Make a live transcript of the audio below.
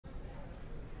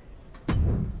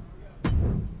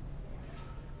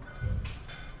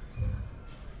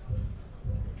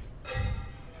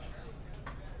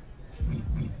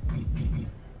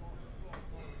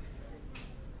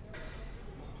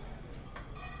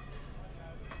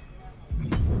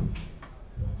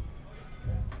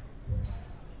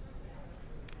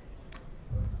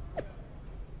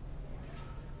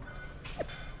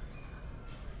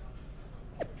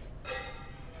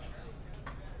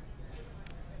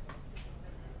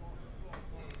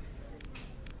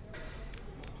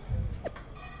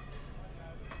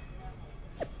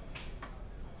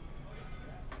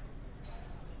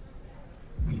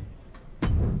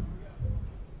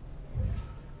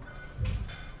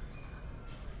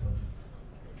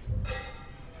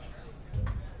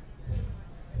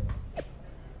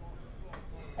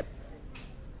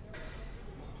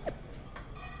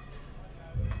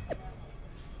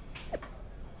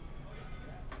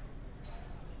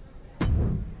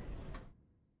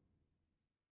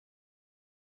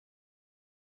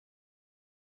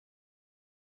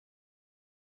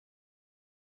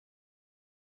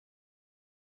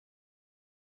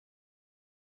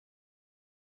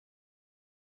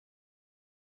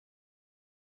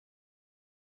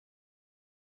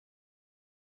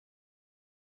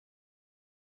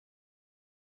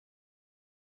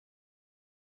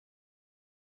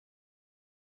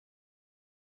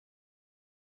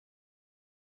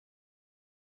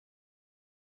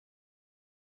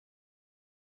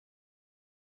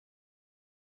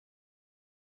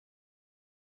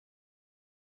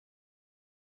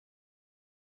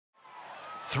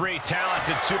Three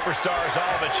talented superstars all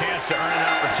have a chance to earn an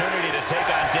opportunity to take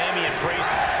on Damian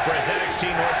Priest for his NXT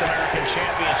North American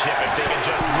Championship if they can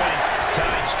just win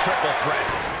tonight's triple threat.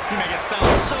 You make it sound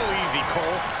so easy,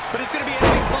 Cole, but it's going to be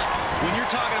anything but when you're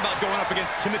talking about going up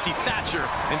against Timothy Thatcher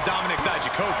and Dominik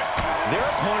Dijakovic. Their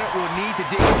opponent will need to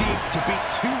dig deep to beat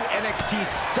two NXT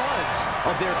studs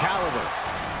of their caliber.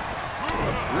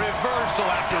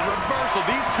 Reversal after reversal.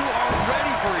 These two are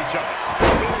ready for each other.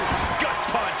 Gut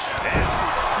punch.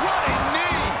 Running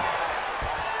knee.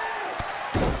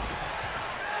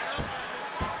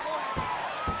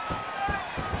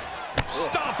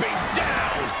 Stomping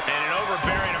down. And an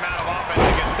overbearing amount of offense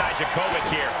against Dijakovic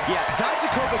here. Yeah,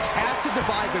 Dijakovic has to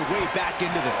devise a way back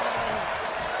into this.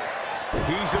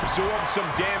 He's absorbed some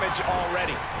damage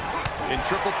already. In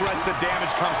triple threats, the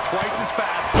damage comes twice as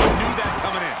fast. He knew that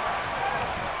coming in.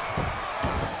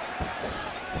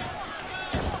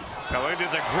 Now look at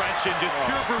his aggression, just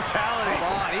pure brutality.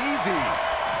 Come on, easy.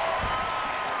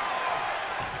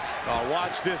 Oh,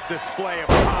 watch this display of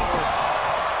power.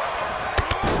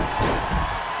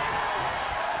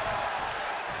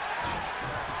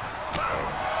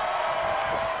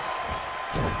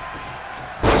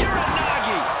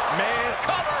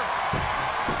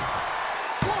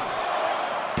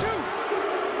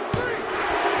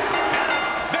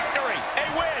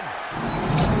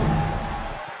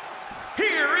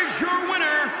 Your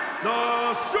winner,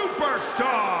 the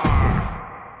Superstar.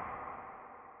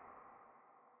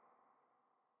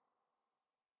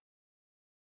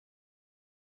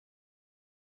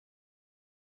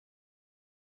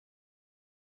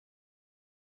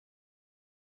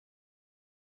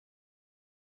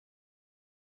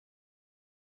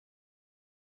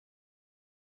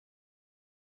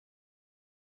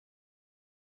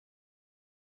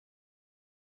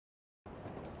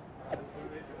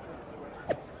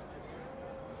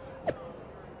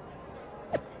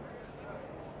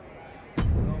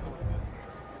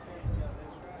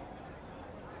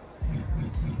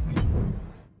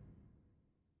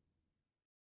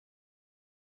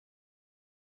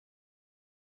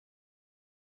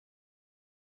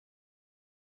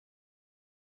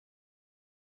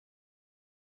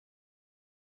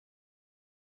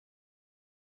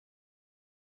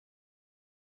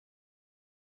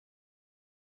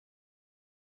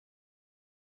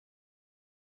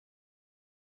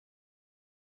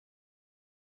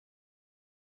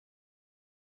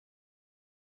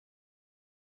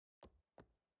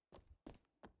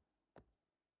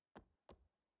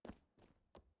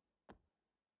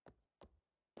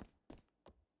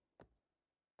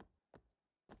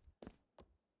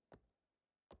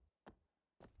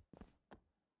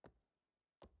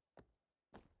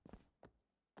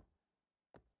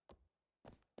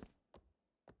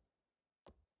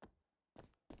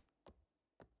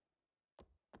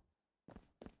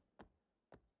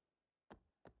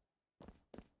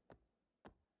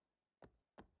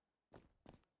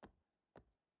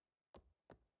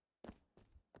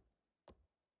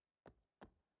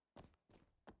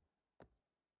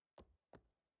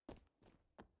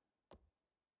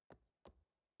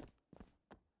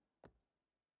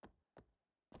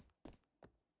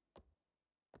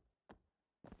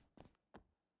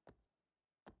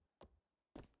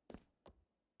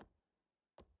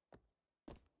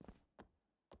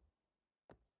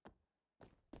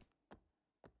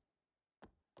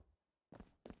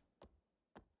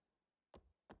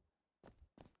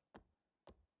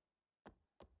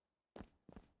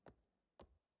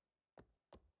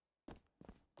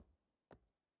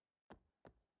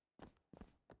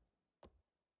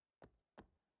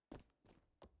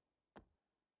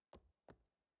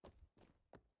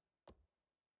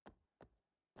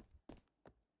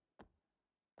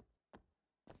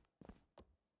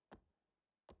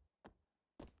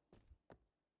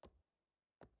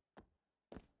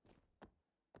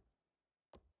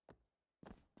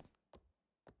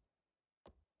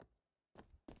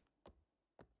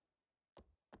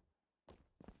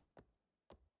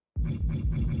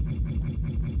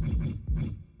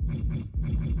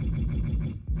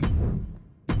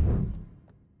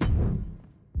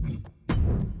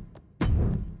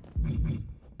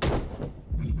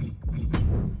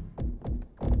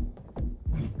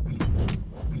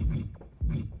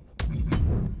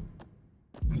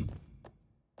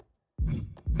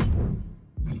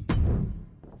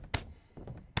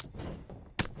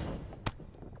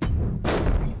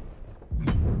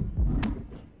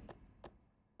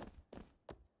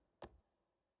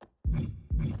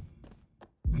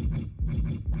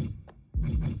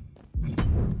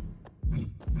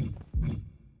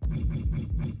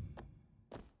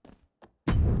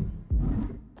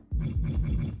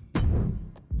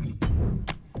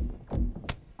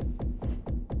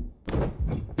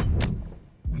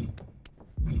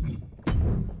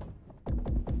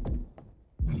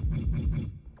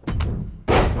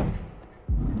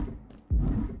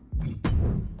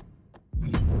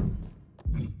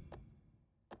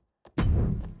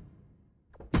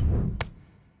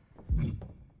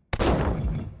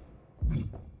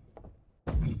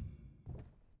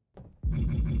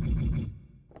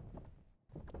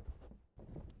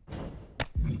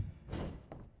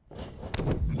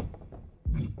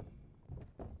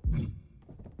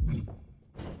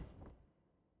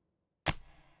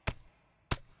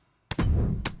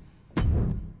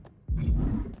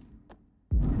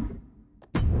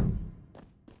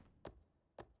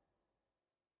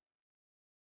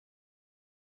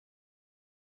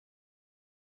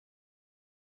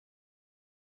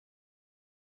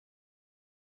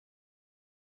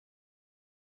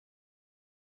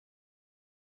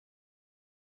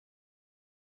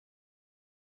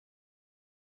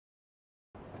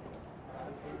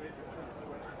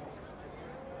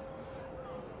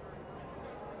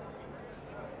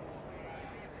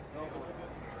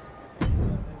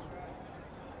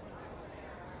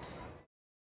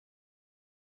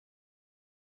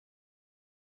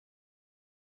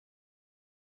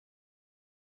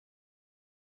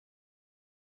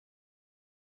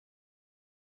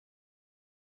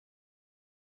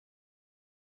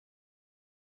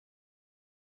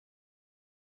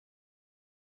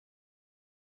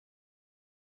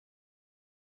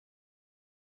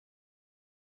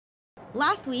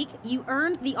 Last week, you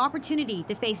earned the opportunity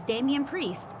to face Damian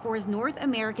Priest for his North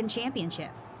American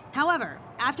Championship. However,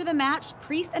 after the match,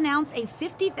 Priest announced a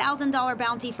 $50,000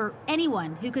 bounty for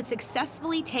anyone who could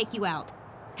successfully take you out.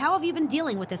 How have you been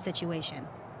dealing with this situation?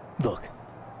 Look,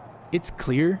 it's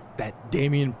clear that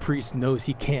Damian Priest knows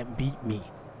he can't beat me.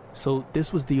 So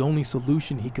this was the only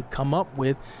solution he could come up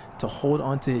with to hold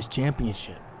on to his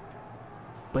championship.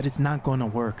 But it's not going to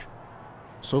work.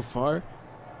 So far,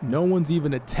 no one's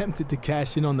even attempted to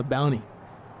cash in on the bounty.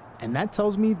 And that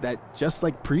tells me that just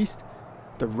like Priest,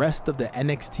 the rest of the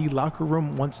NXT locker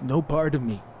room wants no part of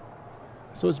me.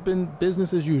 So it's been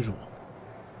business as usual.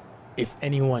 If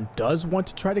anyone does want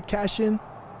to try to cash in,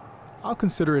 I'll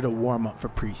consider it a warm-up for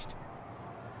Priest.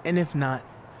 And if not,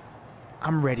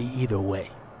 I'm ready either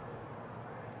way.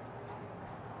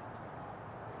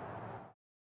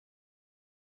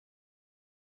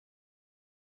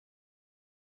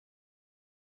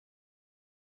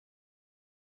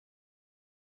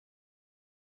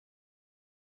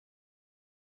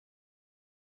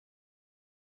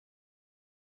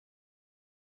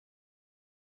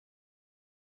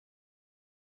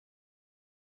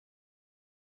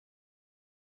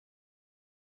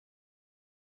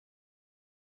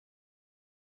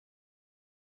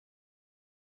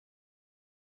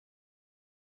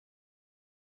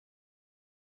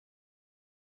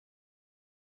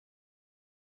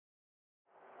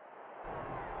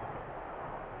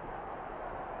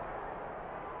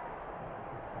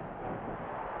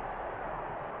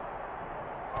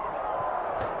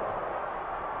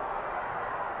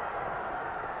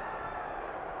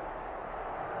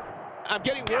 I'm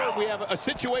getting word we have a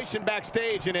situation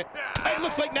backstage, and it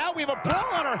looks like now we have a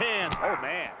brawl on our hands. Oh,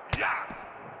 man.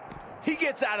 He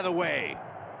gets out of the way.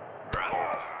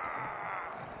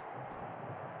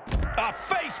 A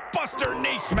face-buster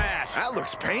knee smash. That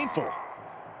looks painful.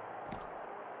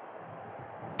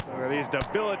 Look at these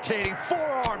debilitating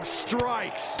forearm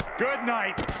strikes. Good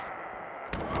night.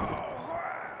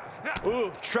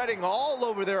 Ooh, treading all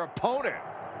over their opponent.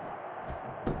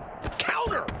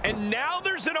 Counter. And now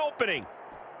there's an opening.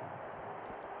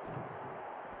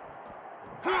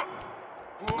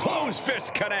 Close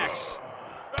fist connects.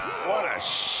 What a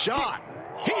shot.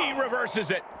 He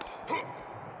reverses it.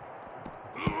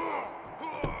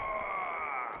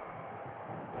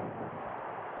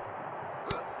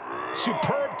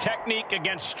 Superb technique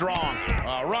against strong.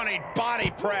 A running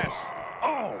body press.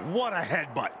 Oh, what a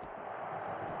headbutt.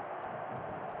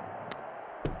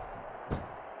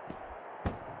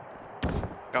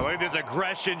 Oh, look at this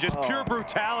aggression, just pure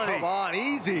brutality. Come on,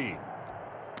 easy.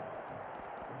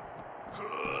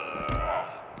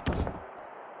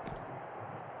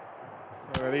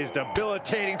 Look at these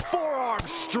debilitating forearm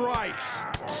strikes.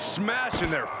 Smash in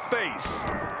their face.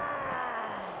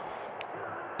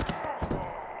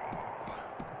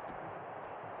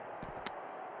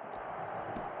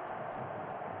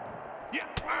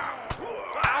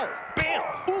 Ow, bam,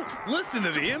 oof, listen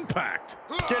to the impact.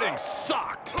 Getting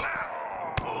socked.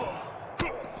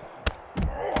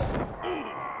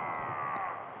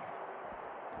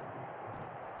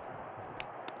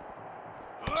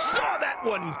 Saw that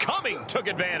one coming, took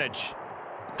advantage.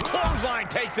 Clothesline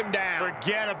takes him down.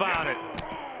 Forget about it.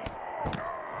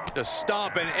 Just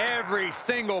stomping every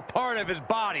single part of his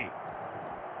body.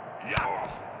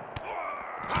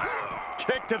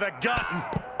 Kick to the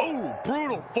gut. Oh,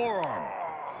 brutal forearm.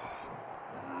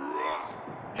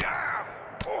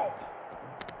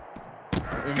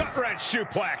 Gut wrench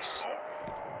suplex.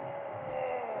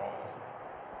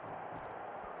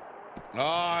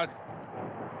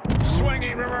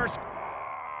 Swinging reverse.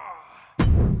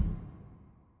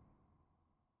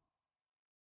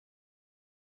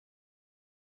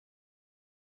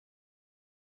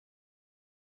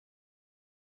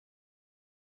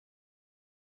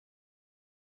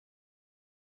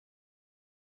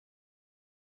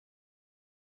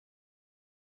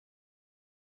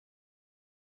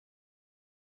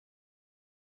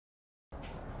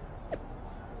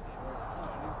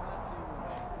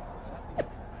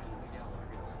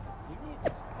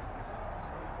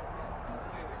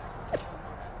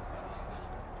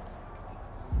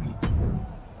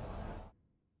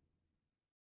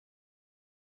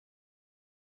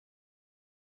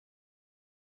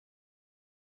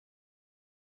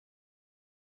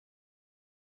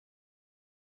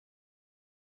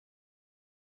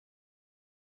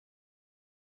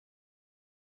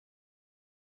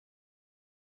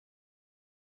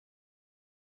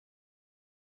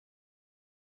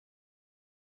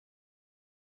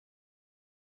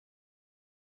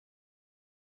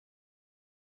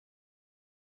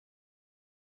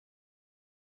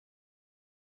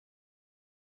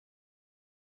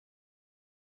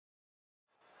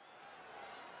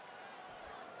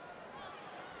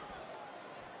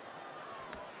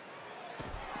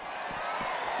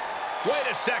 Wait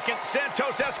a second.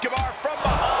 Santos Escobar from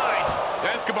behind.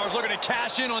 Escobar's looking to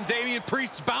cash in on Damian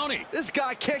Priest's bounty. This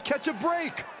guy can't catch a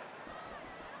break.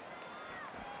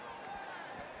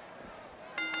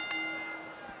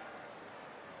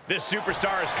 This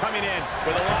superstar is coming in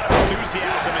with a lot of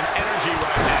enthusiasm and energy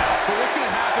right now. But what's going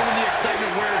to happen when the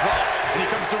excitement wears off and he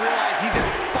comes to realize he's in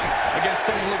a fight against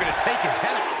someone looking to take his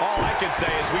head off? All I can say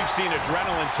is we've seen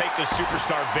adrenaline take the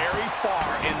superstar very far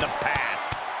in the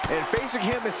past. And facing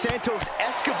him is Santos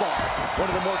Escobar, one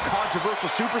of the more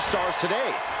controversial superstars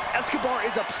today. Escobar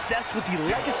is obsessed with the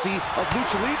legacy of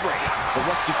Lucha Libre, but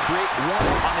wants to create one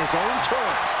on his own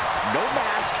terms. No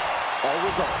mask, all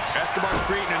results. Escobar's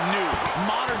creating a new,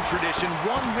 modern tradition,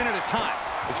 one win at a time.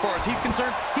 As far as he's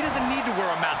concerned, he doesn't need to wear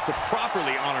a mask to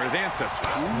properly honor his ancestors.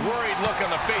 Worried look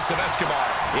on the face of Escobar.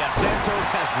 Yeah, Santos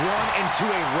has run into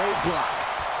a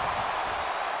roadblock.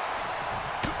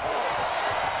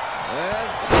 And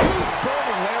huge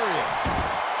burning lariat.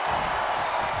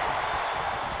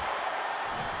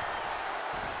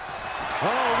 Oh,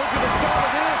 look at the start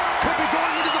of this. Could be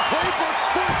going into the playbook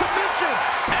for a submission.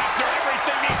 After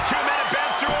everything these two men have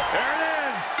been through, there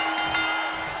it is.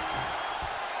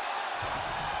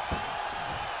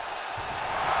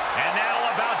 And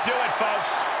that'll about do it,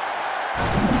 folks.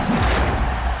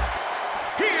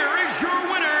 Here is your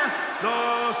winner,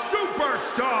 the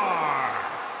Superstar.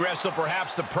 Wrestle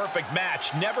perhaps the perfect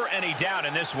match. Never any doubt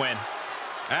in this win.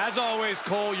 As always,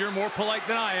 Cole, you're more polite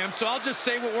than I am, so I'll just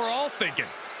say what we're all thinking.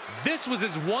 This was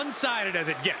as one-sided as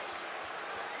it gets.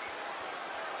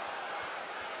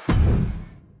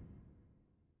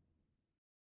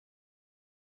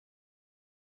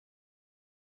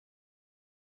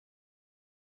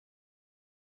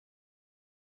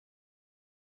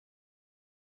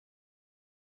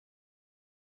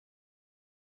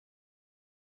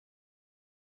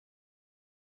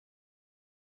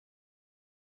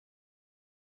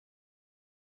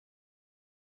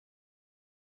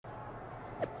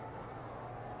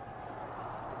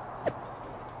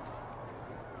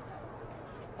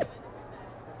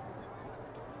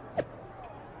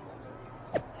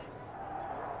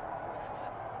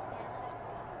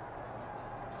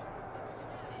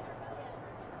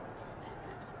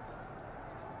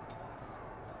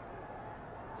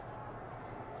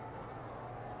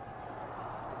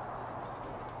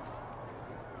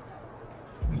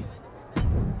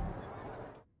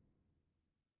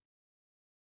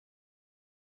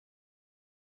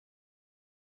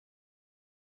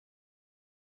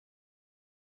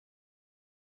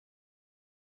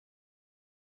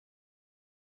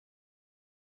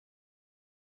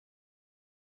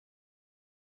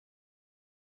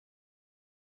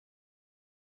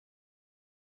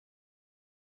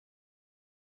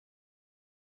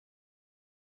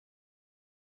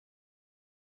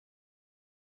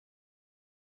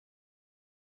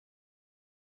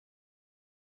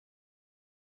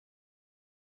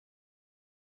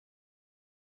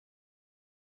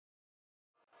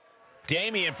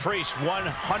 Damian Priest's $100,000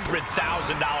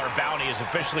 bounty has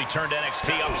officially turned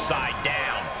NXT upside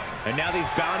down. And now these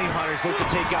bounty hunters look to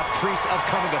take out Priest's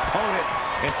upcoming opponent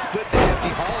and split the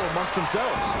empty hall amongst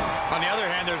themselves. On the other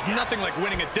hand, there's nothing like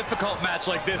winning a difficult match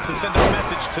like this to send a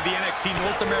message to the NXT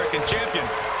North American Champion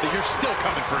that you're still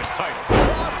coming for his title.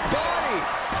 Cross body!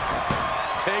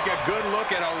 Take a good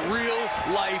look at a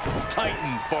real-life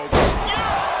Titan, folks.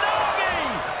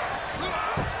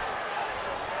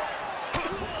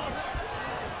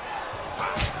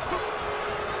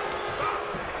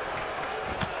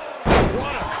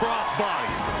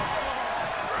 Body.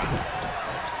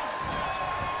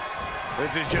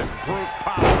 This is just brute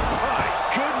power. My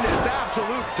goodness,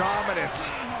 absolute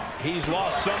dominance. He's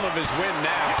lost some of his win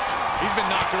now. He's been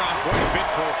knocked around quite a bit,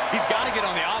 Cole. He's got to get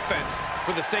on the offense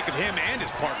for the sake of him and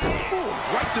his partner. Ooh,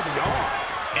 right to the arm.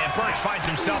 And Birch finds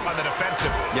himself on the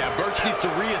defensive. Yeah, Birch needs to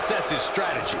reassess his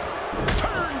strategy.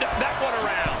 Turned that one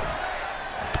around.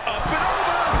 Up and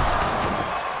over.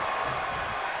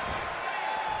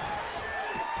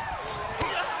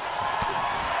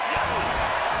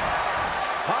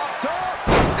 Popped up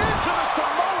into the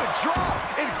Samoan drop.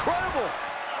 Incredible.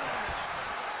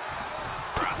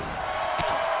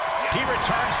 He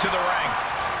returns to the ring.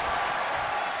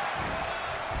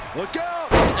 Look out.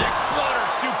 Exploder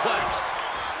suplex.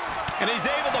 And he's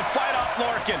able to fight off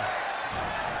Lorcan.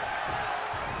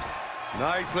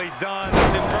 Nicely done.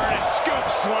 Inverted scoop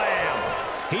slam.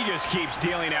 He just keeps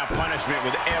dealing out punishment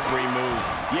with every move.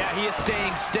 Yeah, he is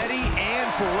staying steady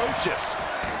and ferocious.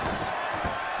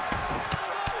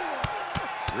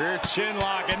 Rear chin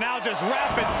lock, and now just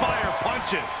rapid fire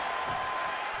punches.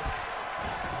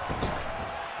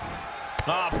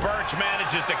 Oh, Birch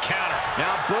manages to counter.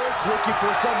 Now Birch looking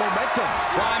for some momentum.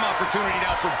 Prime opportunity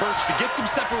now for Birch to get some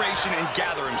separation and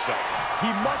gather himself. He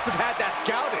must have had that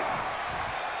scouted.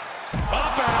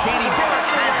 Up and Danny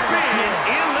Birch has been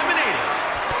eliminated.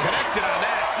 Connected on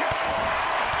that.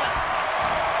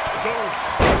 goes.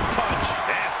 Punch.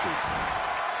 Nasty.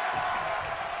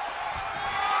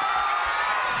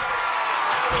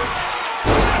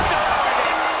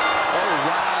 Oh,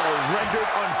 wow. Rendered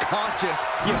unconscious.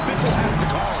 The official has to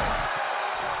call it.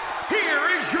 Here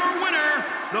is your winner,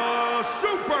 the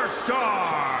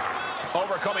Superstar.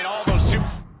 Overcoming all those super...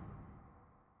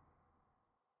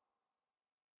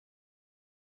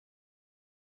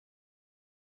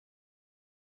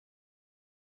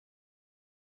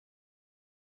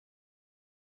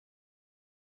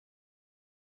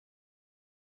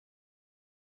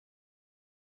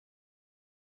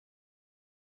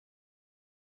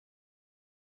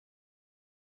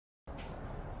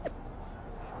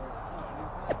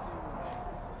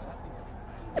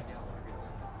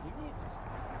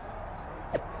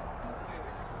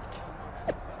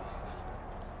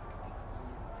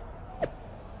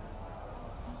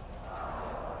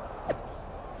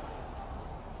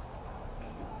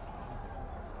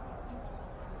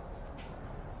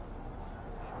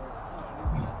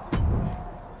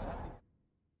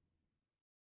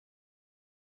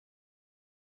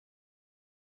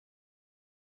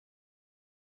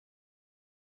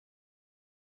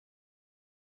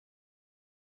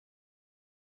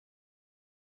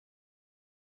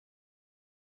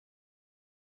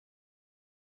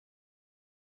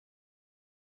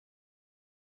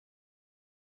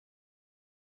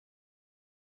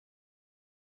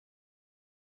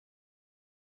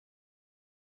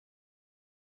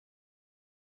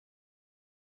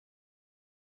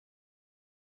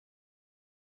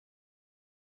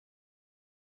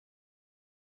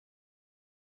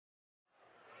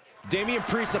 Damian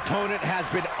Priest's opponent has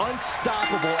been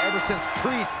unstoppable ever since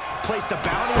Priest placed a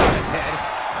bounty on his head.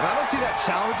 And I don't see that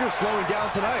challenger slowing down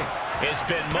tonight. It's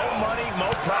been mo money, mo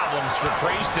problems for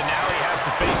Priest, and now he has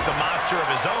to face the monster of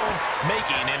his own,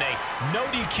 making in a no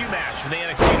DQ match for the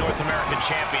NXT North American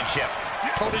Championship.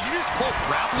 Oh, did you just quote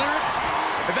rap lyrics?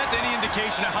 If that's any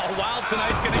indication of how wild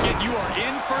tonight's going to get, you are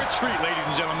in for a treat, ladies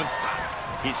and gentlemen.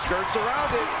 He skirts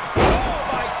around it. Oh,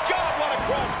 my God, what a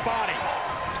cross body.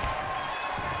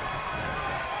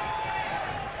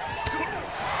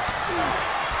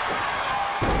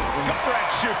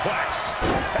 Gut-wrench suplex.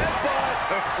 Headbutt.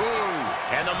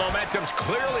 And the momentum's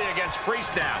clearly against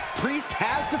Priest now. Priest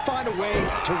has to find a way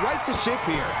to right the ship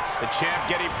here. The champ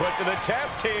getting put to the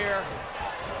test here.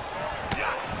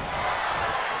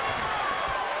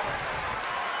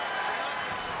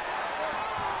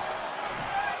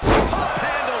 Pop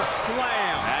handle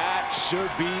slam. That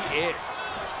should be it.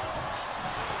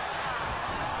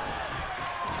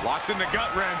 Locks in the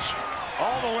gut wrench.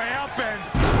 All the way up and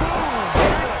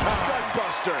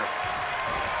Gutbuster.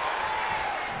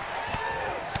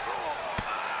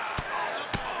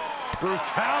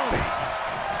 brutality.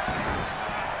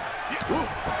 Ooh,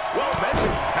 well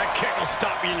measured. That kick will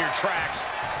stop you in your tracks.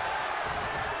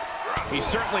 He's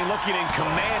certainly looking in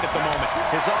command at the moment.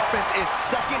 His offense is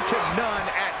second to none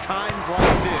at times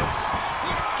like this.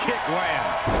 Kick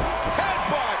lands.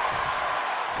 Headbutt.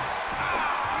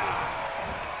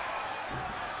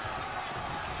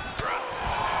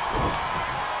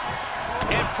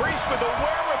 And Priest with the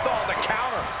wherewithal to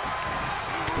counter.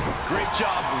 Great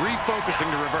job refocusing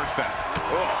to reverse that.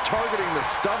 Oh, targeting the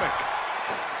stomach.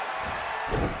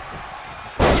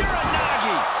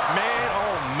 Uranagi. Man,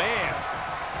 oh man.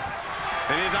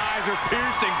 And his eyes are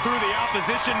piercing through the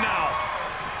opposition now.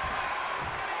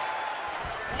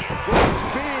 Full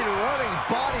speed running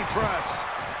body press.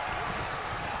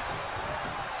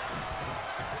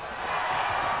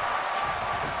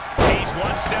 He's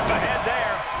one step ahead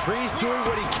there. Priest doing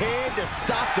what he can to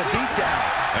stop the beatdown.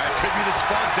 That could be the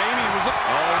spark Damian was looking.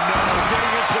 Oh no,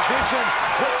 getting in position.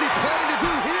 What's he planning to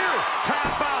do here?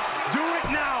 Tap out. Do it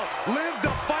now. Live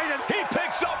the fight. And He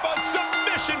picks up a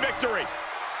submission victory.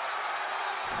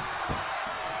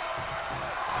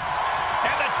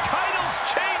 And the title's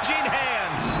changing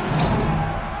hands.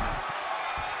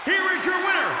 Here is your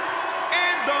winner,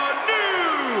 and the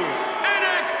new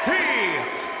NXT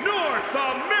North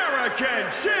American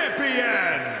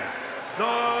Champion,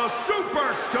 the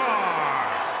Superstar.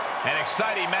 An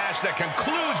exciting match that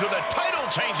concludes with a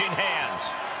title-changing hands.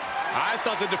 I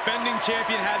thought the defending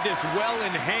champion had this well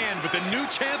in hand, but the new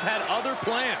champ had other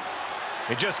plans.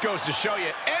 It just goes to show you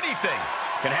anything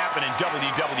can happen in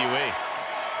WWE.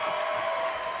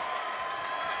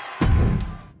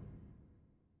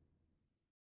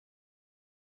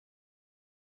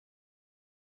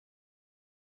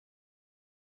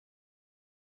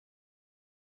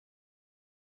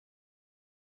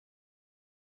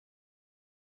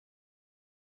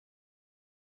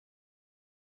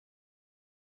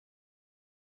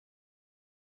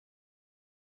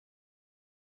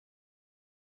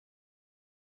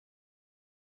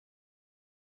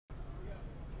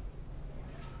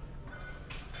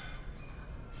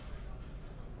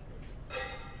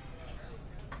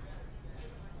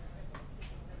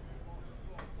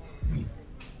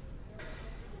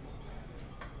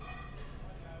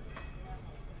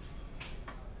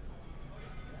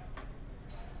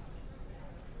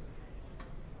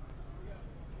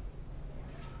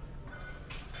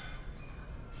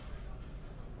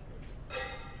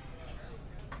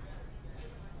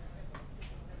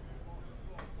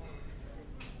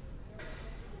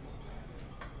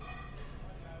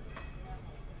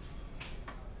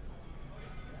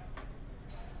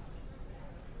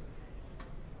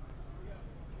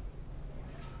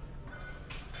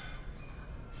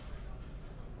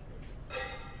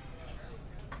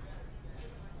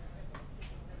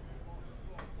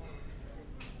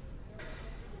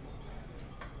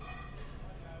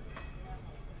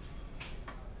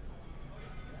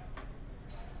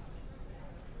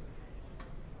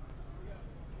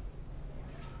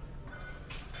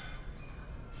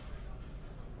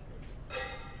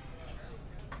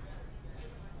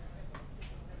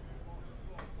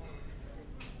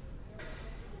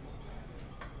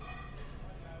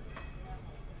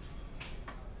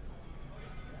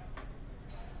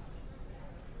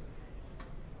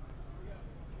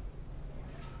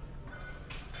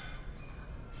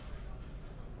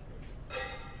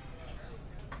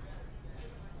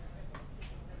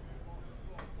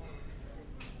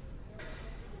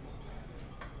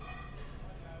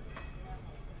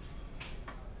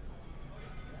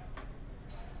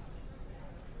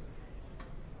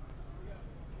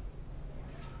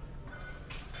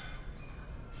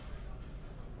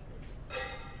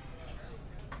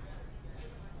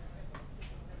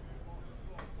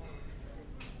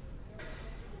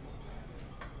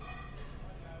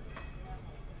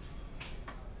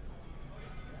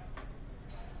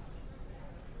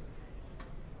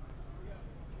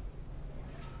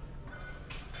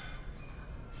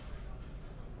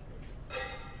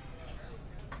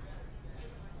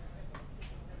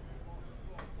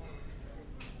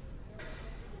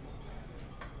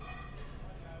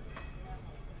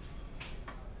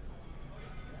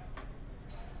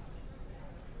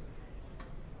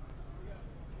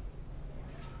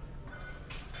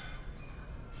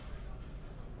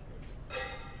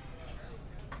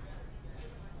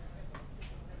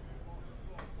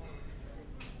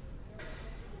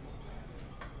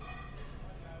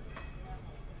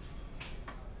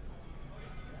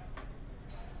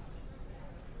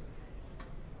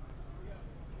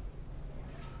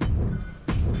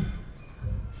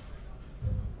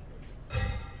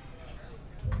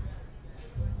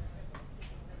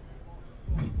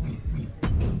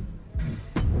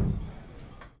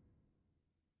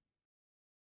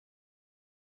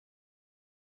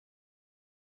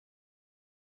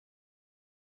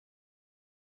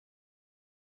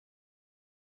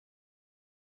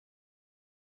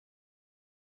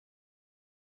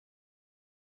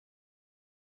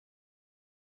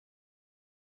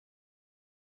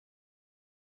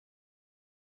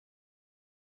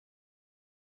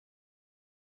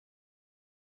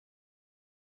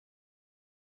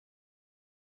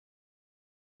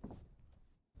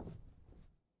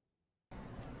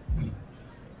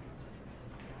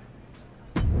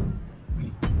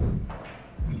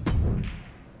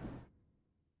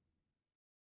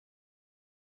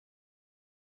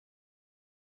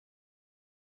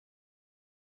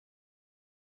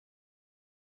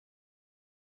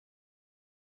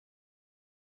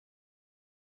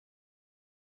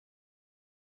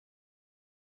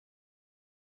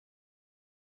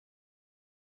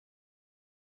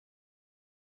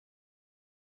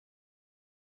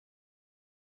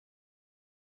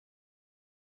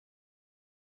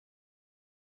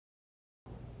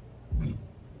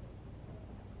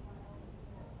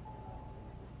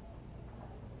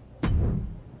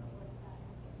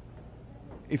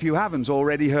 If you haven't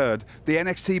already heard, the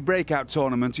NXT Breakout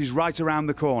Tournament is right around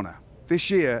the corner. This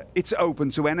year, it's open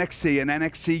to NXT and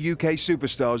NXT UK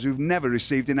superstars who've never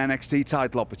received an NXT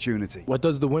title opportunity. What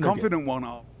does the winner get? Confident one.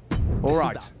 All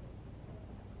right.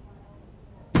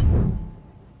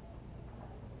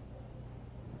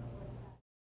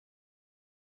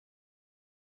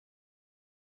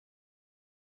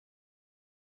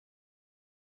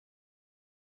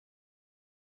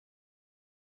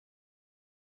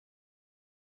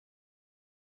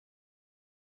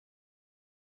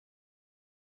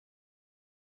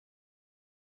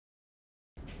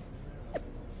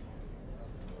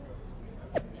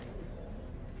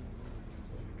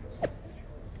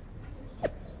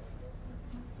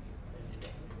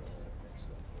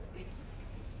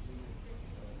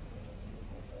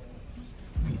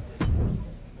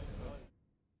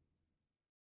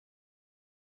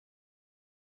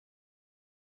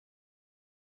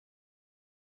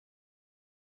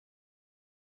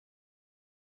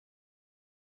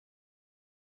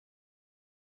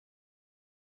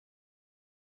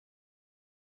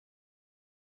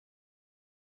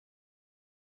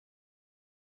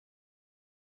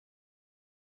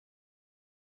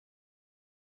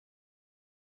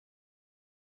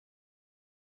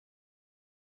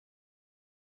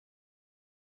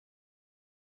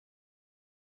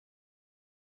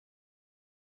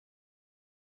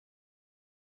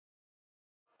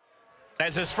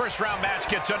 As this first round match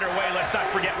gets underway, let's not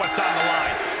forget what's on the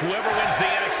line. Whoever wins the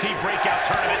NXT Breakout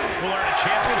Tournament will earn a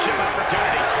championship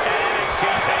opportunity at NXT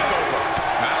TakeOver.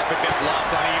 I don't think that's lost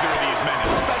on either of these men,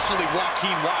 especially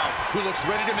Joaquin Wilde, who looks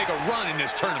ready to make a run in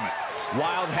this tournament.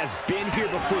 Wilde has been here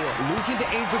before, losing to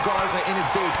Angel Garza in his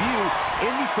debut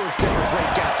in the first ever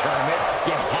Breakout Tournament.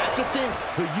 You have to think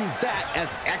he'll use that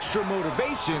as extra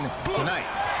motivation tonight.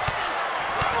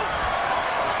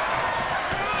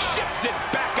 Shifts it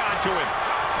back onto him.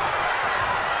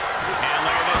 And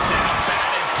look at this now.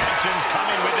 Bad intentions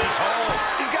coming with his hold.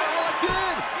 He's got it locked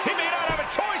in. He may not have a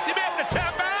choice. He may have to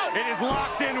tap out. It is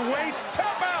locked in. Wait.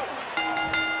 Tap out.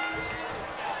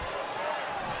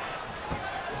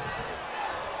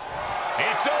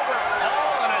 It's over.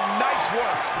 All in a nice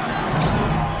work.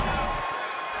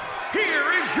 Here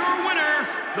is your winner,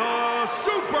 the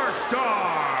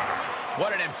Superstar.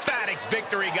 What an emphatic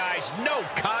victory, guys. No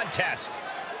contest.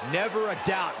 Never a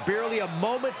doubt, barely a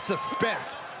moment's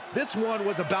suspense. This one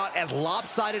was about as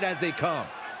lopsided as they come.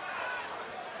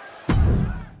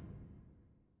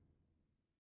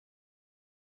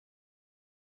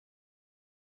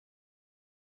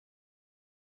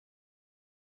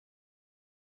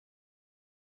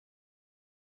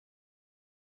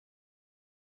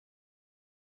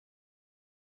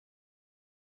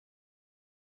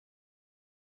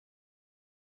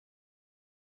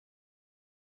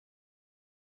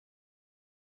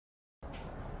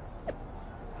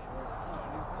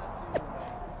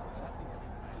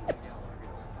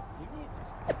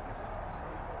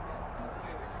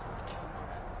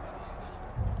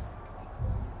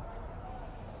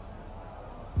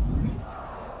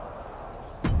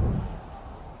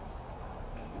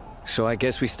 So I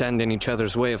guess we stand in each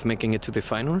other's way of making it to the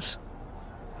finals?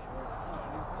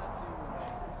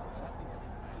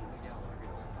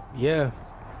 Yeah,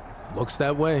 looks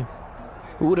that way.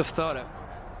 Who would have thought of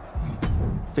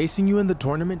Facing you in the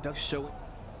tournament doesn't showing?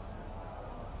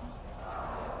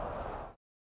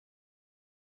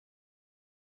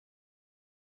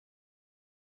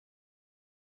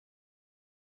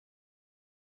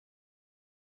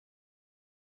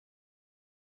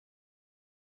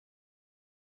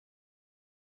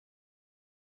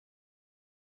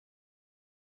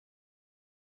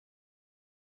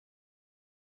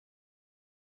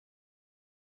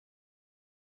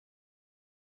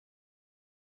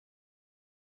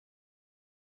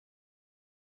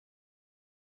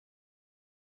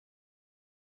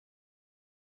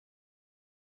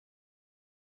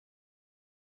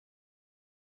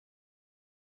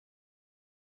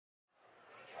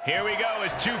 Here we go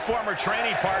as two former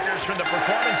training partners from the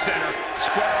Performance Center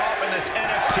square off in this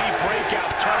NXT Breakout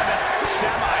Tournament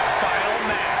semi-final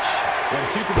match. When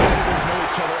two competitors know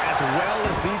each other as well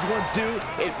as these ones do,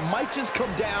 it might just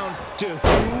come down to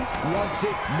who wants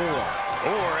it more.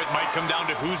 Or it might come down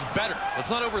to who's better. Let's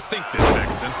not overthink this,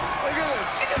 Sexton. Look at this.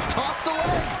 She just tossed the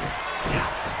leg.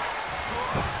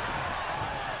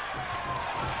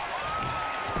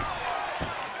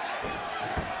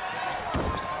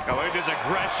 Oh, look at this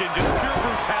aggression, just pure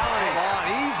brutality. Come on,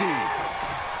 easy.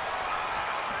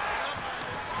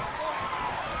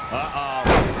 Uh-oh.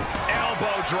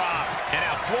 Elbow drop. And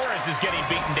now Flores is getting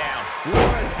beaten down.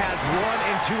 Flores has run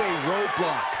into a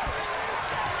roadblock.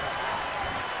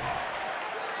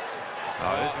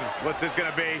 What's this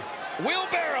gonna be?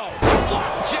 Wheelbarrow,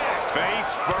 flapjack,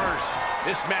 face first.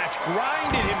 This match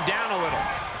grinded him down a little.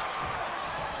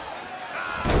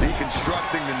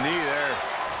 Deconstructing the knee there.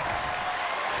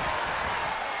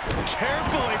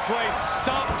 Carefully placed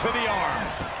stomp to the arm.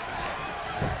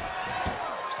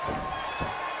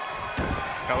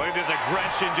 I look at this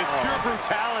aggression, just pure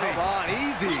brutality. Come on,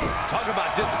 easy. Talk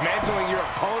about dismantling your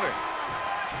opponent.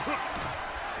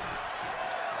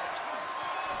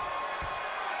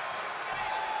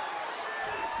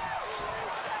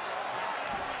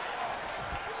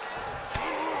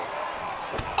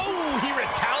 Oh, he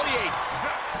retaliates.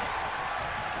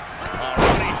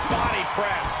 Running body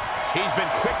press. He's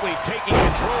been quickly taking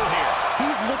control here.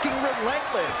 He's looking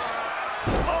relentless.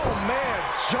 Oh, man,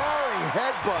 jarring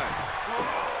headbutt.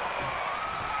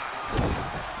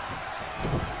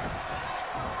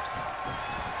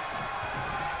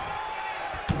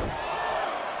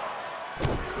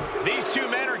 These two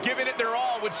men are giving it their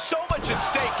all with so much at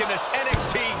stake in this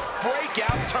NXT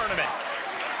Breakout Tournament.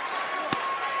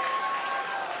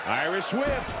 Irish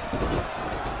whip.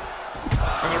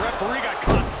 And the referee got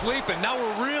caught sleeping. Now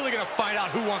we're really going to find out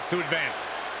who wants to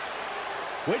advance.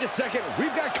 Wait a second,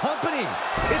 we've got company.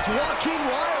 It's Joaquin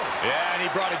Wilde. Yeah, and he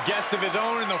brought a guest of his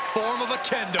own in the form of a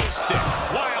kendo stick.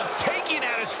 Wilde's taking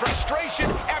out his frustration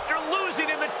after losing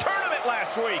in the tournament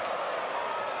last week.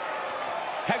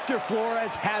 Hector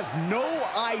Flores has no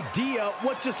idea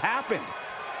what just happened.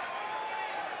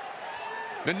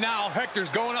 And now Hector's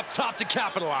going up top to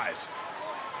capitalize.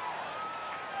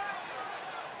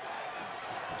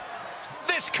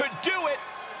 This could do it.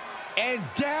 And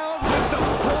down with the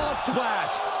frog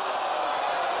splash.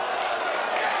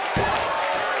 2,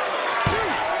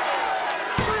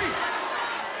 3.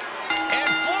 And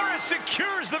Flores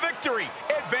secures the victory,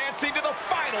 advancing to the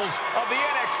finals of the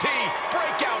NXT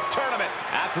Breakout Tournament.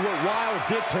 After what Wilde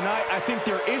did tonight, I think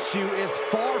their issue is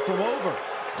far from over.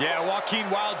 Yeah, Joaquin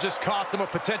Wilde just cost him a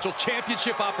potential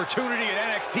championship opportunity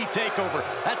at NXT TakeOver.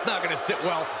 That's not going to sit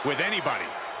well with anybody.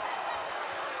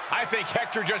 I think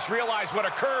Hector just realized what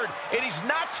occurred, and he's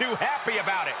not too happy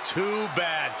about it. Too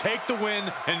bad. Take the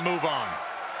win and move on.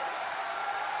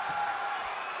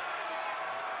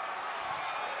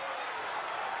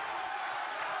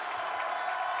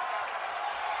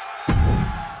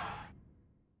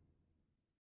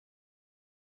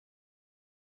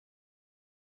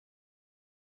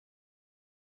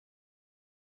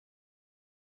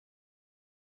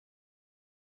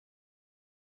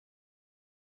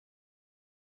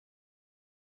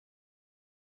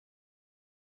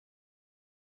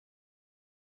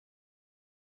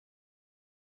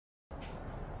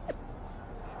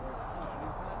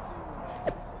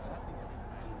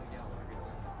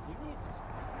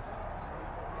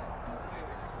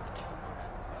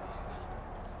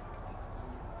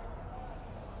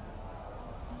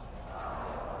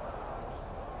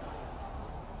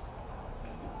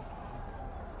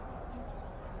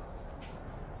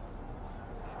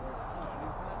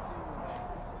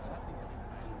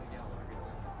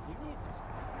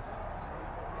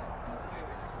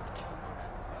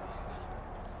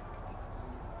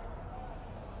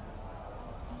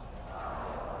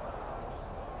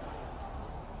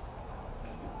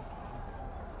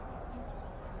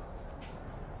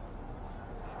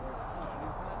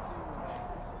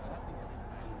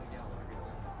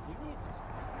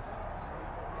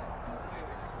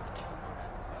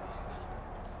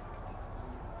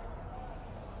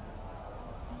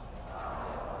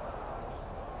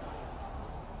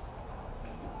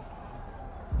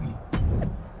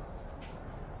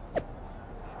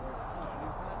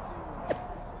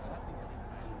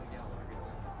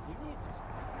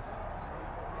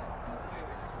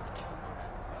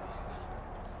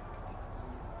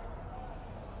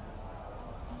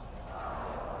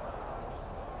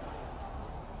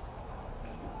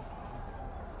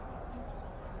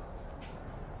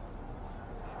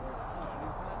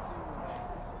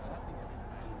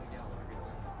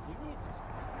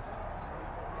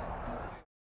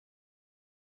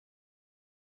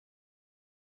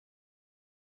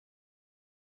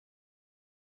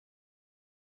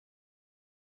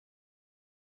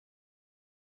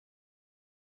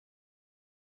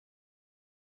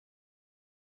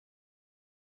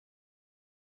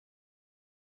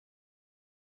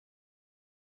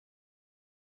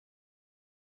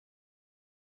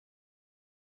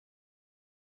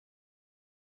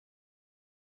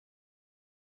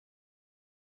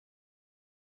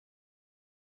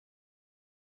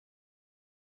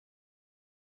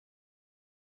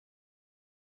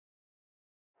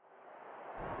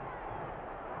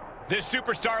 This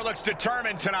superstar looks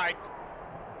determined tonight.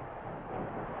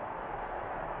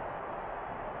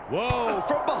 Whoa,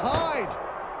 from behind.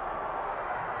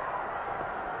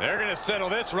 They're going to settle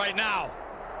this right now.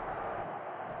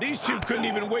 These two couldn't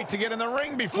even wait to get in the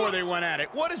ring before they went at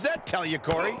it. What does that tell you,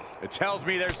 Corey? It tells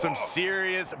me there's some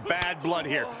serious bad blood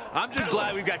here. I'm just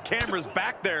glad we've got cameras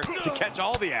back there to catch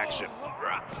all the action.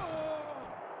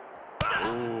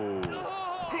 Ooh.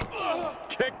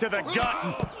 Kick to the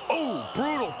gut. Ooh,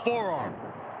 brutal forearm.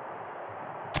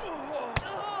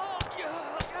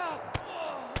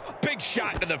 Big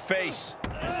shot to the face.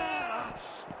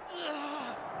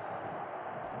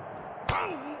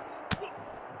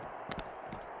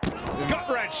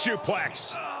 Gut-wrench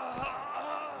suplex.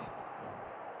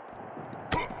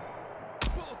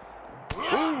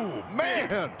 Ooh,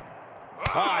 man.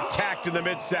 Ah, attacked in the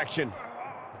midsection.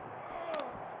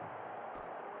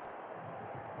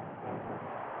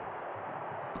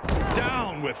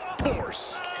 Down with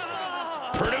force.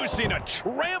 Producing a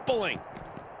trampling.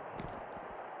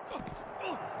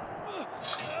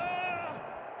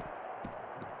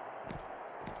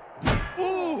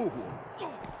 Ooh.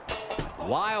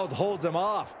 Wild holds him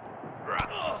off.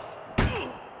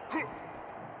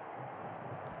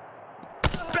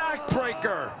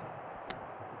 Backbreaker.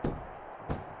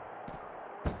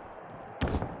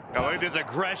 Oh, look at this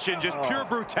aggression, just pure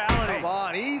brutality. Come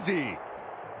on, easy.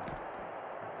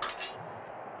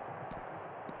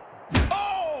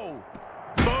 Oh!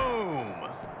 Boom!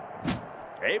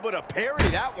 Able to parry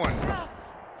that one.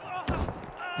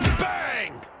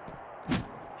 Bang!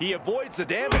 He avoids the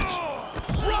damage.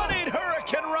 Running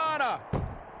Hurricane Rana.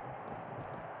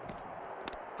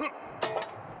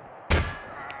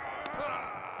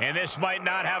 And this might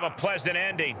not have a pleasant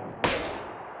ending.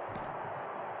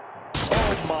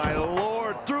 Oh, my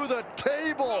Lord, through the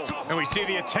table. And we see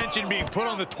the attention being put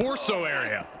on the torso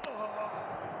area.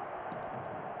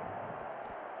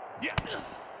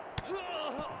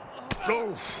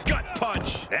 Oof, gut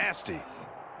punch. Nasty.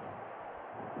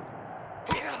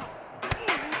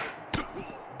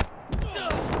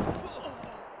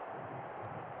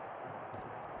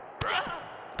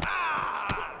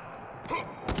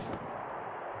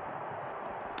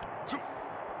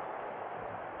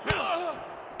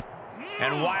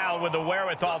 And Wild with the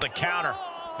wherewithal to counter.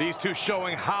 These two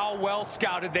showing how well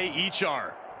scouted they each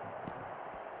are.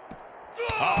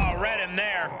 Oh, read him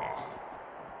there.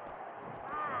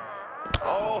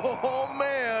 Oh,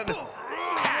 man.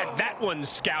 Had that one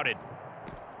scouted.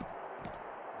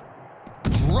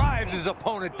 Drives his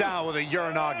opponent down with a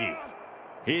Uranagi.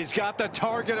 He's got the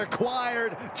target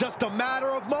acquired. Just a matter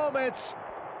of moments.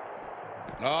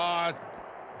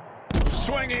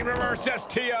 Swinging reverse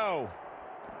STO.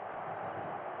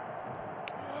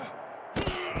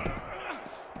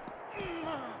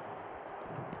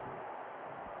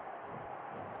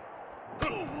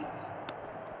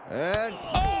 And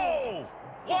oh,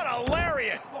 what a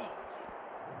lariat.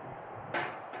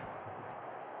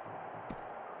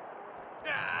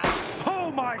 Oh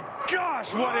my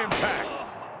gosh, what impact.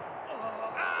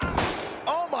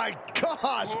 Oh my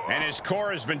gosh. And his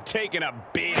core has been taking a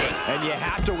beating. And you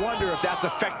have to wonder if that's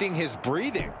affecting his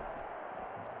breathing.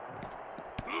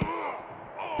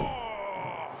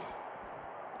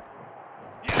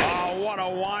 Oh, what a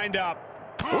wind-up.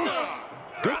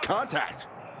 Good contact.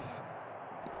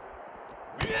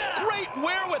 Great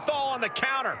wherewithal on the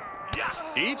counter.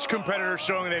 Each competitor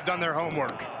showing they've done their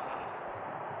homework.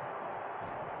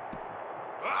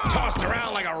 Tossed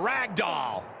around like a rag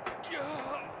doll.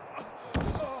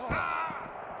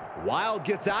 Wild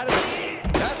gets out of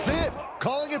it. That's it.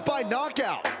 Calling it by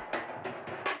knockout.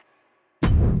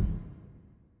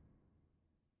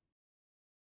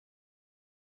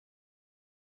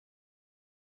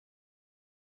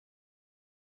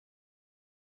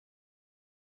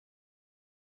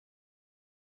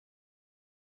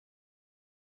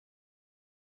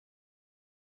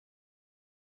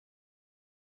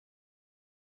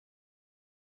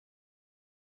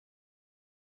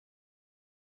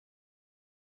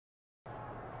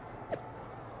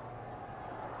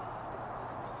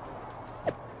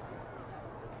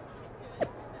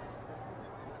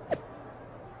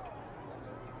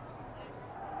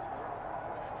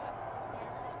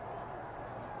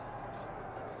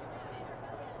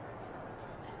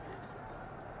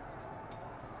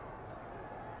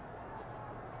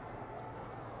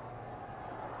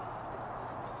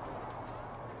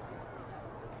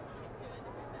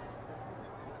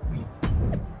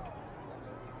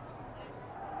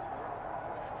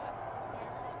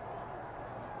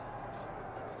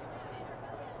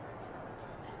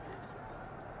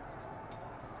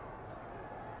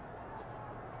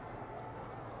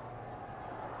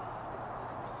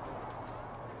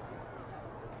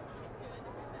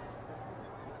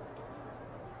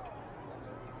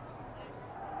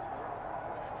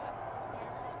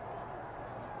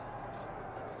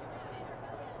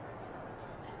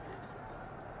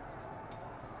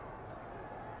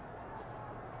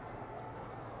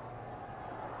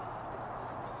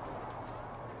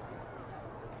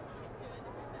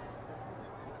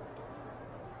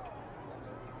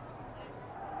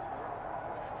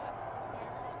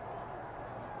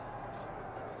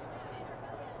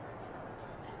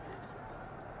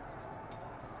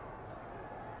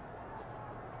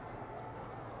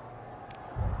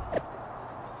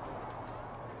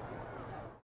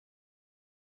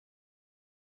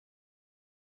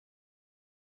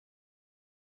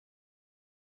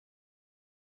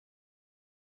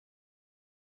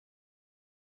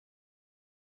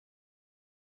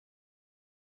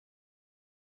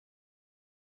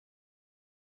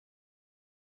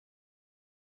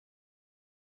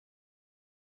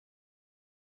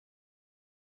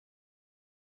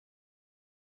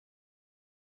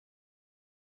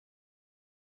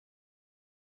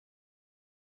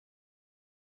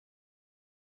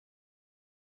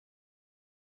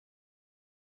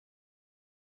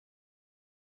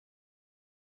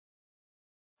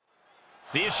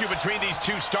 The issue between these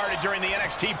two started during the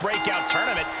NXT Breakout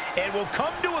Tournament and will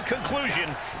come to a conclusion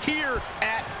here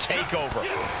at TakeOver.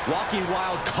 Walking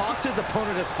Wild cost his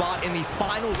opponent a spot in the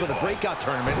finals of the Breakout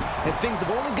Tournament, and things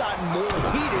have only gotten more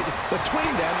heated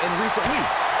between them in recent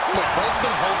weeks. Look, both of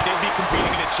them hoped they'd be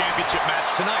competing in a championship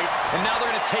match tonight, and now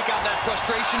they're going to take out that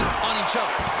frustration on each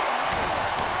other.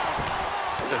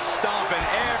 Just stomping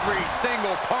every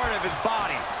single part of his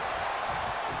body.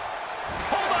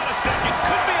 Hold on a second.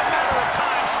 Could be a matter of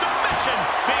time. Submission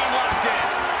being locked in.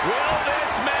 Will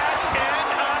this match end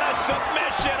on a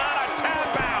submission, on a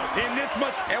tap out? In this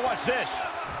much... And watch this.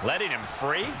 Letting him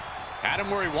free? Had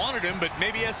him where he wanted him, but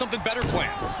maybe he has something better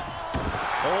planned.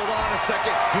 Hold on a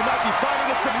second. He might be finding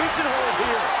a submission hold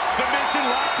here. Submission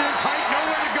locked in tight.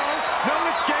 Nowhere to go. No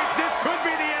escape. This could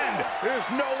be the end. There's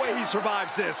no way he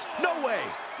survives this. No way.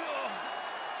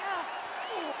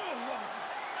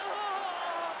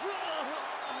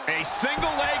 A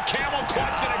single leg camel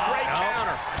clutch and a great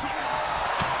counter.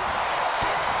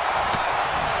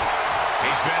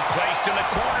 He's been placed in the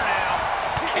corner now.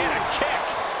 And a kick.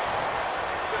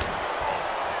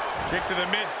 Kick to the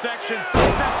midsection.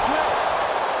 Sunset flip.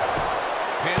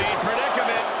 Pinning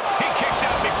predicament. He kicks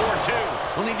out before two.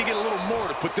 We'll need to get a little more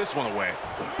to put this one away.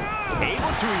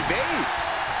 Able to evade.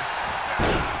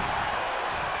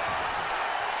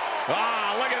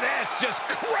 Ah, look at this. Just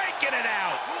cranking it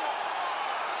out.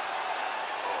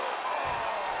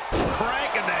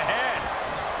 Crank in the head.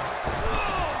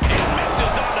 And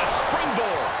misses on the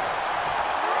springboard.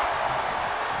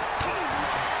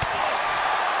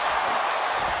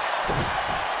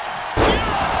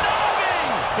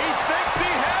 He thinks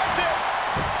he has it.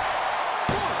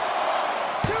 1,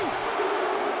 2,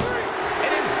 3.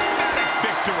 An emphatic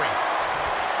victory.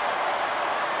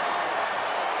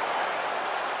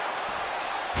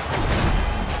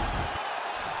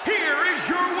 Here is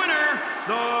your winner,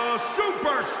 the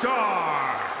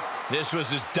Superstar. This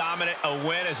was as dominant a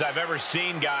win as I've ever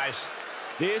seen, guys.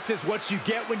 This is what you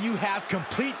get when you have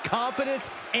complete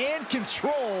confidence and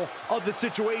control of the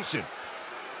situation.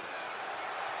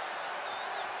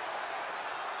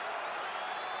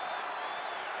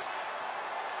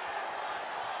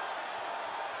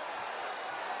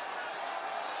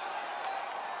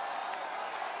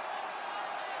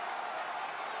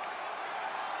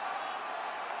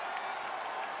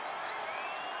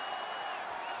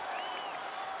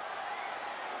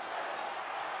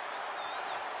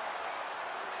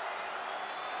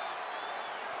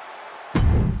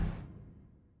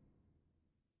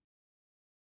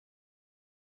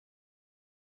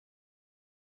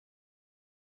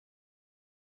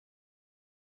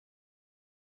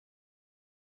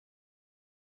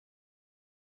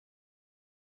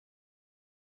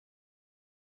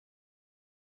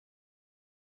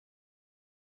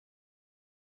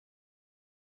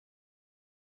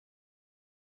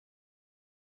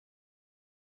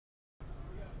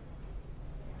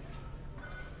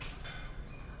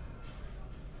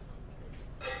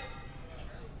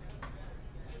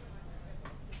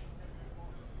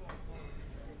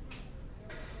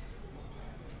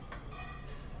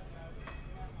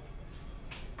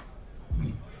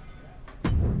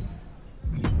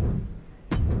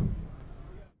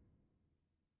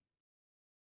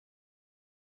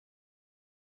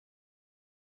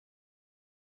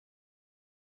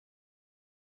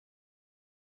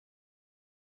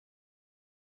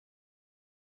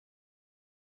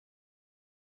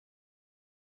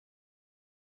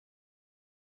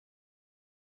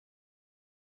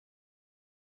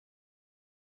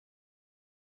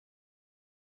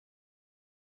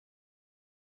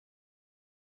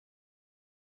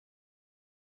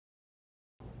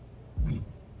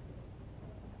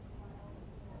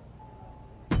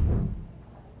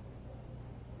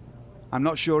 I'm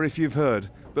not sure if you've heard,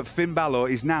 but Finn Balor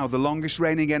is now the longest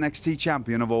reigning NXT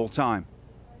champion of all time.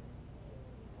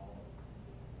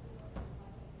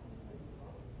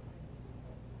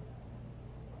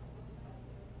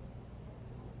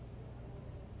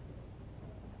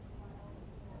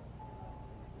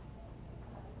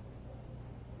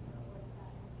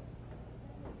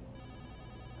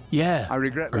 Yeah. I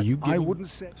regret Are that. you I giving wouldn't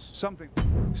say something.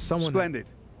 someone Splendid.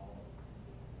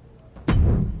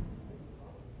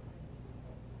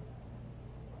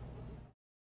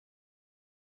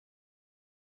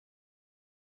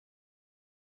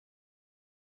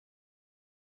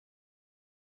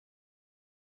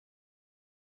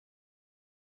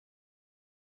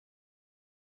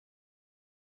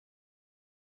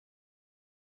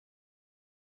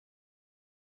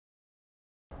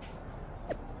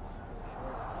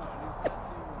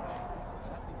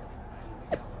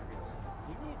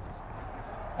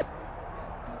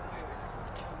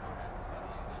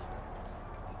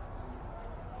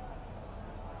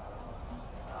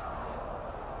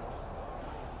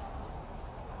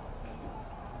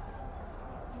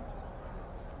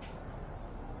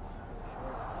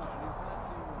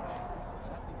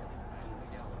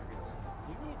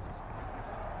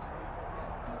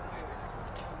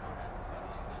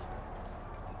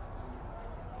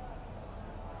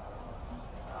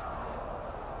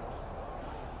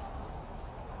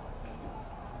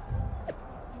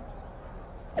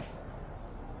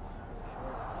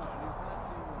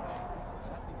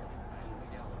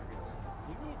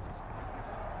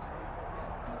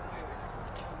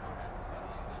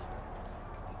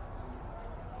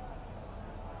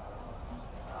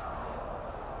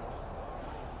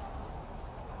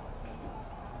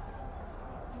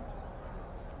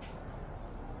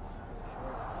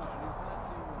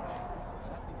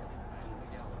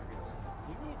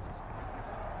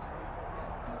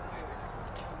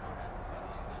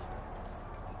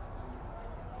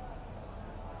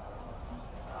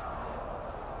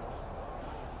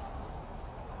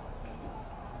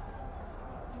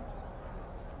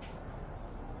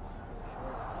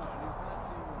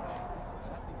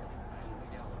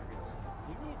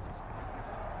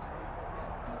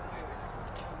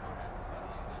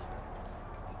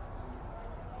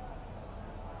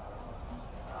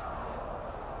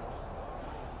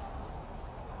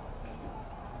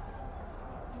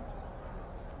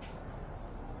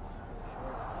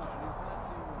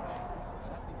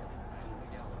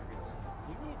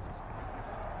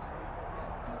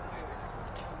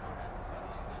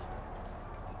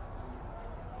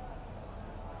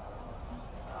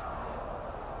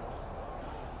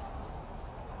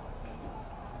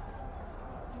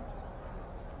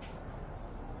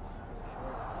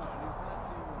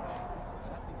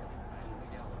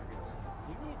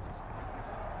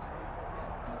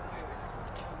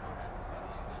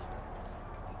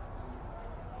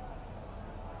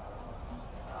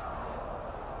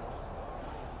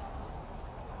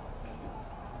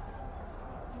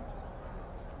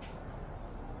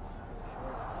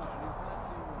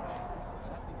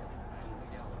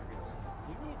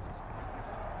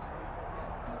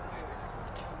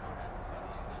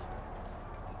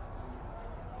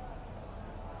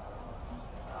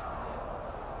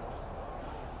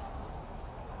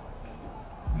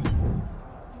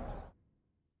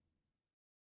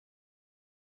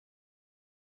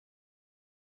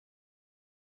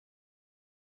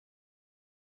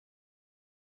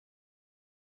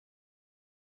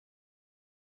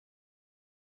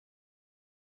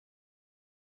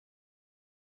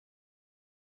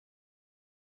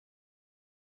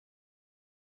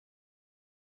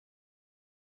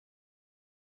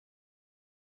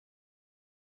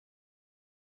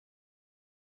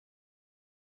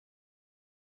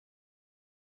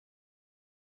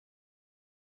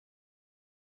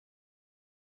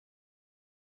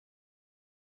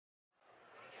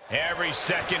 Every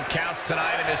second counts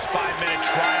tonight in this 5-minute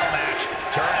trial match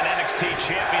to earn an NXT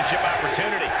Championship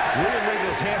opportunity. William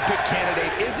Regal's handpicked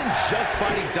candidate isn't just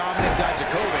fighting Dominik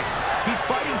Dijakovic. He's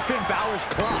fighting Finn Balor's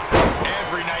clock.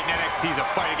 Every night in NXT is a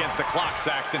fight against the clock,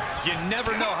 Saxton. You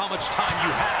never know how much time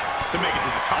you have to make it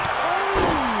to the top.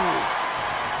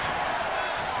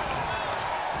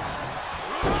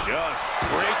 Just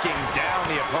breaking down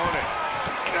the opponent.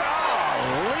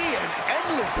 Golly, an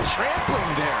endless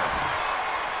trampling there.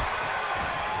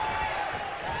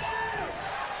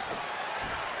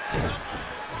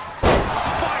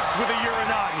 Spiked with a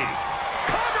Uranagi.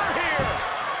 Cover here.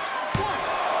 1,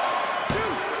 2,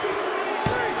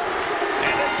 3.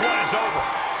 And this one is over.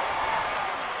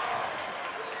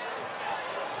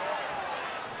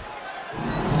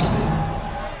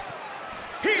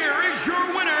 Here is your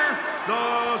winner,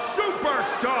 the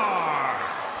Superstar.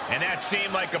 And that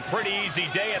seemed like a pretty easy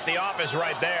day at the office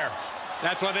right there.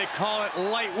 That's why they call it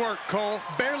light work, Cole.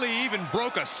 Barely even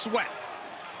broke a sweat.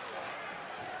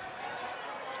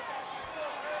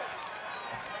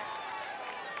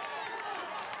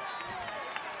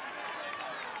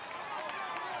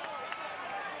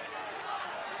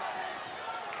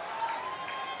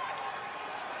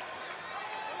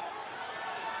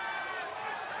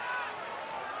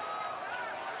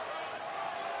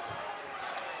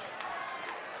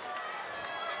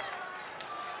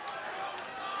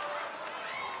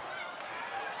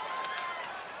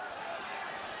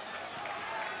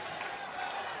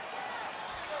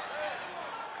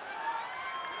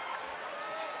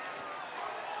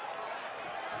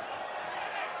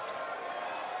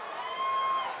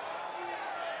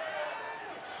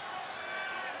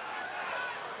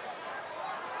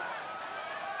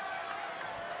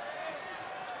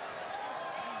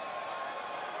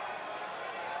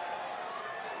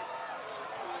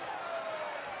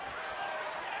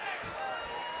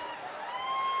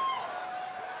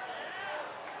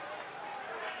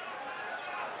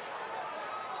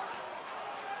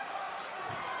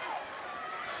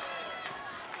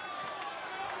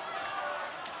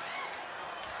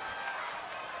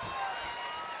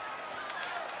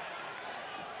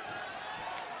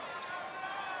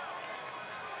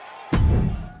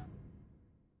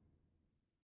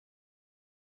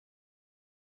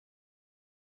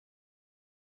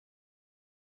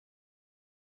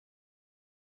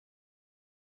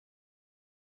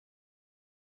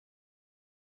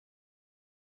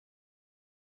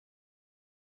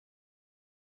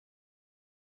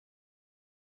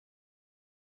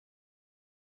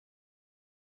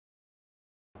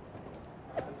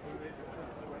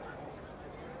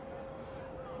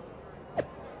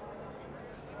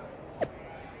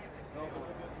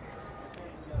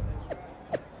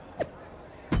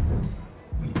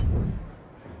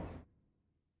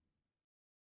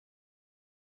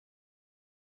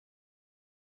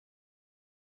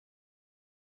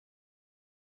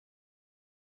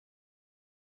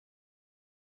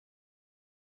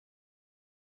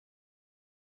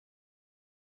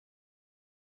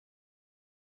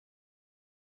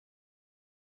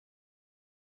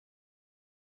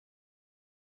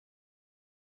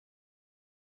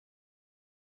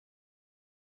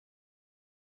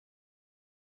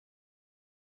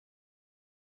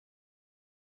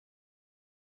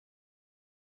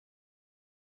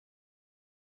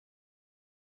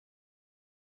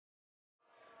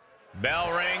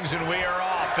 Bell rings and we are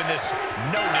off in this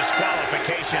no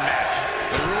disqualification match.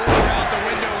 The rules are out the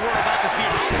window. We're about to see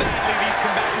how badly these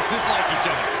combatants dislike each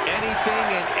other. Anything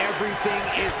and everything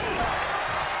is...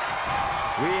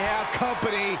 We have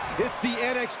company. It's the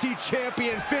NXT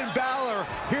champion, Finn Balor,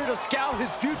 here to scout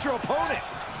his future opponent.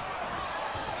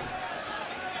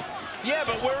 Yeah,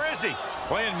 but where is he?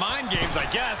 Playing mind games, I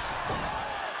guess.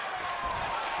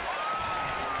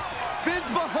 Finn's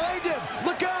behind him.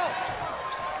 Look out.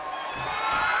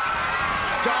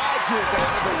 Dodges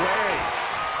out of the way.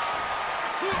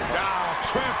 Now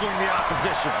trampling the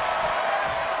opposition.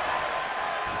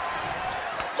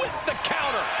 With the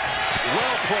counter.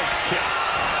 Well-placed kick.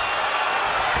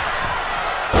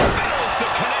 Fails to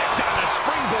connect on the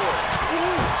springboard.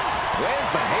 Oof.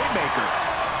 Lands the haymaker.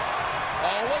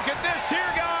 Oh, look at this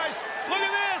here, guys. Look at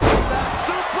this. That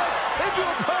suplex into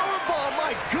a powerbomb.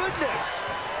 My goodness.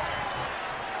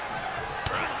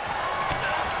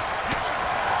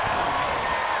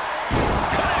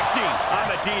 Connecting on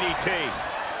the DDT.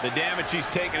 The damage he's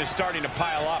taken is starting to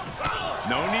pile up.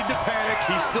 No need to panic.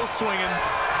 He's still swinging.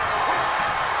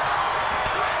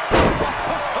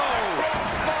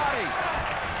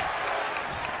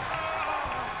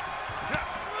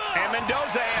 And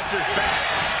Mendoza answers back.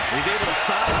 He's able to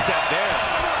sidestep there.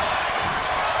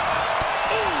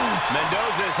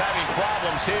 Mendoza is having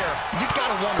problems offense here. You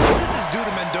gotta wonder, what does this do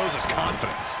to Mendoza's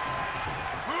confidence?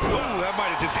 Ooh, that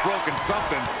might have just broken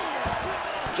something.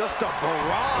 Just a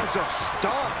barrage of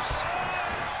stomps.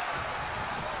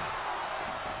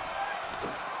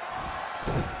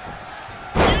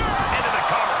 Into the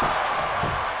cover.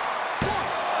 1,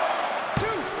 2,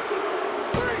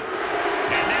 3.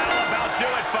 And that'll about do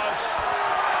it, folks.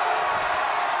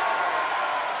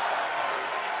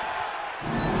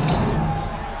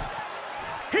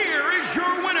 Here is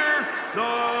your winner,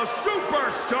 the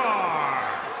Superstar.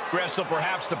 Wrestle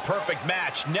perhaps the perfect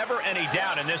match. Never any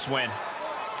doubt in this win.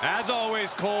 As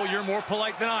always, Cole, you're more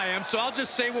polite than I am, so I'll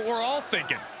just say what we're all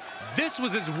thinking. This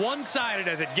was as one-sided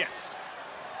as it gets.